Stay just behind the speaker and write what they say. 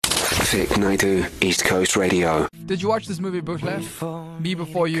Vic Naidoo, East Coast Radio. Did you watch this movie, Butler? Me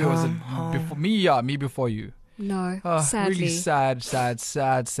Before You? Was it before me? Yeah, Me Before You. No, sadly. Really sad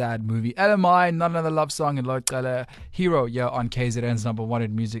movie. LMI, None Other Love Song, and Lloyd Gala, Hero, on KZN's number one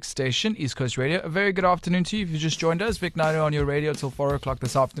in music station, East Coast Radio. A very good afternoon to you if you just joined us. Vic Naidoo on your radio till 4 o'clock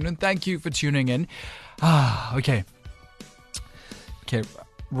this afternoon. Thank you for tuning in. Okay,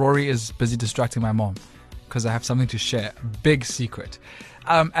 Rory is busy distracting my mom because I have something to share. Big secret.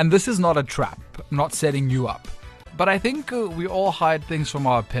 And this is not a trap. I'm not setting you up. But I think we all hide things from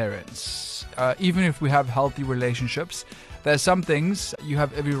our parents. Even if we have healthy relationships, there's some things you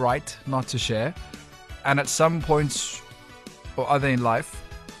have every right not to share. And at some points or other in life,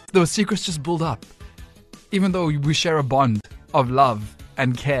 those secrets just build up. Even though we share a bond of love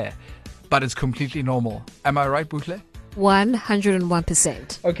and care. But it's completely normal. Am I right, Butle?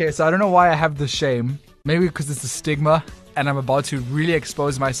 101%. Okay, so I don't know why I have this shame. Maybe because it's a stigma and I'm about to really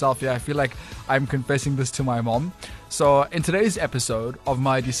expose myself here. I feel like I'm confessing this to my mom. So in today's episode of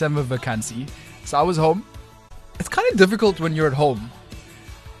my December vacancy, so I was home. It's kind of difficult when you're at home.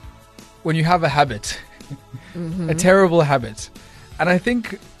 When you have a habit. A terrible habit. And I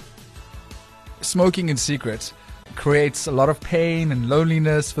think smoking in secret creates a lot of pain and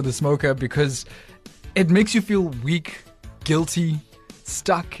loneliness for the smoker because it makes you feel weak, guilty,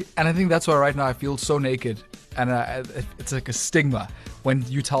 stuck. And I think that's why right now I feel so naked. And it's like a stigma when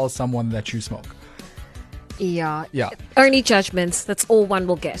you tell someone that you smoke. Yeah. Only judgments. That's all one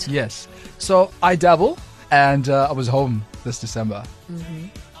will get. Yes. So I dabble, and I was home this December.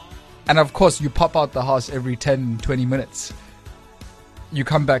 And of course, you pop out the house every 10, 20 minutes. You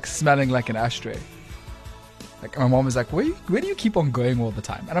come back smelling like an ashtray. Like my mom is like, where do you keep on going all the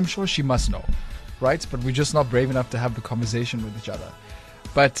time? And I'm sure she must know, right? But we're just not brave enough to have the conversation with each other.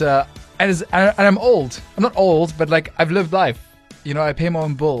 But and I'm old. I'm not old, but like I've lived life. You know, I pay my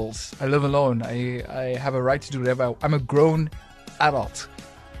own bills. I live alone. I have a right to do whatever. I'm a grown adult.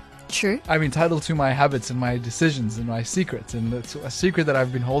 True. I'm entitled to my habits and my decisions and my secrets. And it's a secret that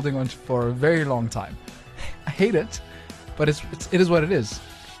I've been holding on to for a very long time. I hate it, but it is what it is.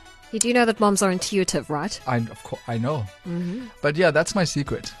 You do know that moms are intuitive, right? Of course, I know. But yeah, that's my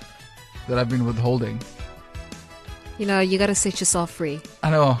secret that I've been withholding. You know, you got to set yourself free.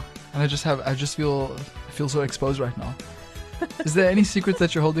 I know. And I just feel so exposed right now. Is there any secrets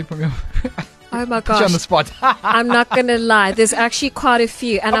that you're holding from your... Oh my gosh. Put you on the spot. I'm not going to lie. There's actually quite a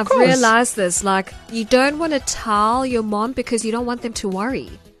few. And I've realized this. Like, you don't want to tell your mom because you don't want them to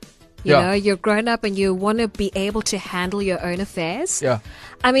worry. You know, you're grown up and you want to be able to handle your own affairs. Yeah.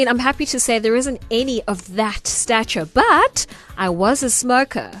 I mean, I'm happy to say there isn't any of that stature. But I was a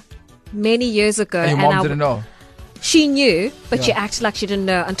smoker many years ago. And your mom didn't know? She knew, but she acted like she didn't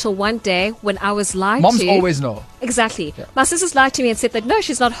know until one day when I was lied to. Moms always know. Exactly. Yeah. My sisters lied to me and said that, no,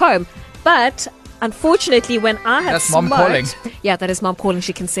 she's not home. But unfortunately, when I had smoked... That's mom calling. Yeah, that is mom calling.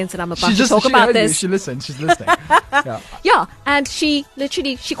 She can sense that I'm about to talk about this. She listened. She's listening. Yeah, and she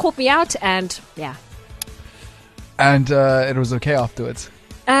called me out and, yeah. And it was okay afterwards.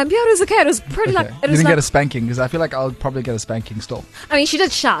 Yeah, it was okay. It was pretty like... You didn't get a spanking because I feel like I'll probably get a spanking still. I mean, she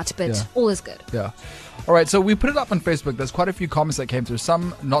did shout, but all is good. Yeah. All right, so we put it up on Facebook. There's quite a few comments that came through.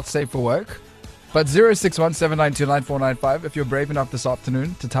 Some not safe for work. But 061-792-9495, if you're brave enough this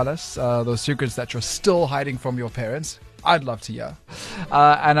afternoon to tell us those secrets that you're still hiding from your parents, I'd love to hear.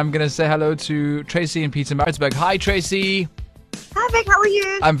 And I'm going to say hello to Tracy in Pietermaritzburg. Hi, Tracy. Hi, Vic. How are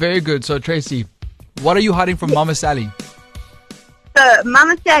you? I'm very good. So, Tracy, what are you hiding from Mama Sally? So,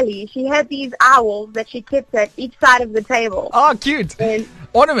 Mama Sally, she had these owls that she kept at each side of the table. Oh, cute. And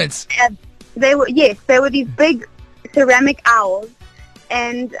ornaments. They were these big ceramic owls.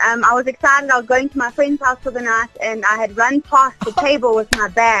 And I was excited. I was going to my friend's house for the night, and I had run past the table with my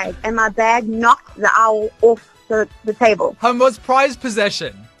bag, and my bag knocked the owl off the table. Her most prized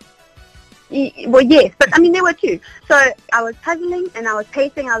possession. Well, yes, but I mean, there were two. So I was puzzling, and I was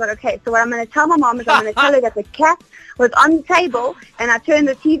pacing. I was like, okay, so what I'm going to tell my mom is I'm going to tell her that the cat was on the table, and I turned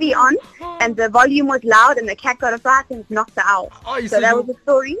the TV on, and the volume was loud, and the cat got a fright and knocked the owl. So that was the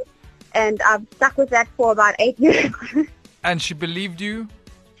story, and I've stuck with that for about 8 years. And she believed you?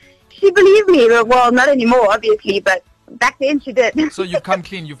 She believed me. Well, not anymore, obviously, but back then she did. So you've come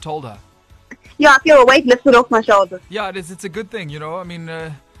clean. You've told her. Yeah, I feel a weight lifted off my shoulders. Yeah, it's a good thing, you know. I mean,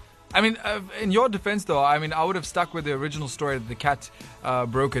 in your defense, though, I mean, I would have stuck with the original story that the cat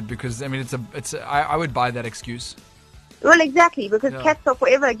broke it because, I mean, I would buy that excuse. Well, exactly, because cats are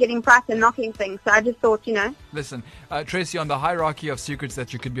forever getting fright and knocking things. So I just thought, you know. Listen, Tracy, on the hierarchy of secrets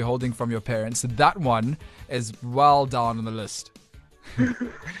that you could be holding from your parents, that one is well down on the list.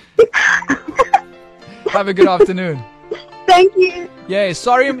 Have a good afternoon. Thank you. Yay,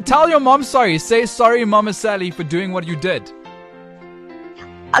 sorry. Tell your mom sorry. Say sorry, Mama Sally, for doing what you did.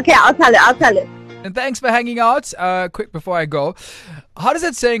 Okay, I'll tell her. And thanks for hanging out. Quick before I go, how does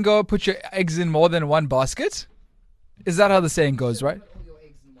that saying go? Put your eggs in more than one basket? Is that how the saying goes, right?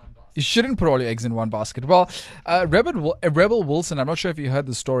 You shouldn't put all your eggs in one basket. Well, Rebel Wilson, I'm not sure if you heard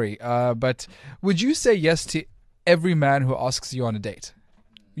the story, but would you say yes to every man who asks you on a date?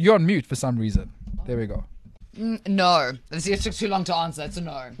 You're on mute for some reason. There we go. No. It took too long to answer. It's a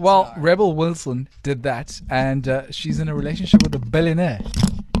no. Well, No. Rebel Wilson did that, and she's in a relationship with a billionaire.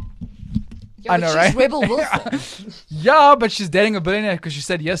 Yeah, I know, she's right? Rebel Wilson. Yeah, but she's dating a billionaire because she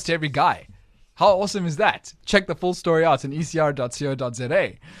said yes to every guy. How awesome is that? Check the full story out on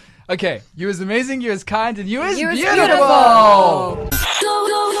ecr.co.za. Okay, you is amazing, you is kind, and you is beautiful!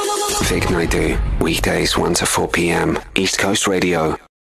 Vic Naidoo, weekdays 1 to 4 p.m. East Coast Radio.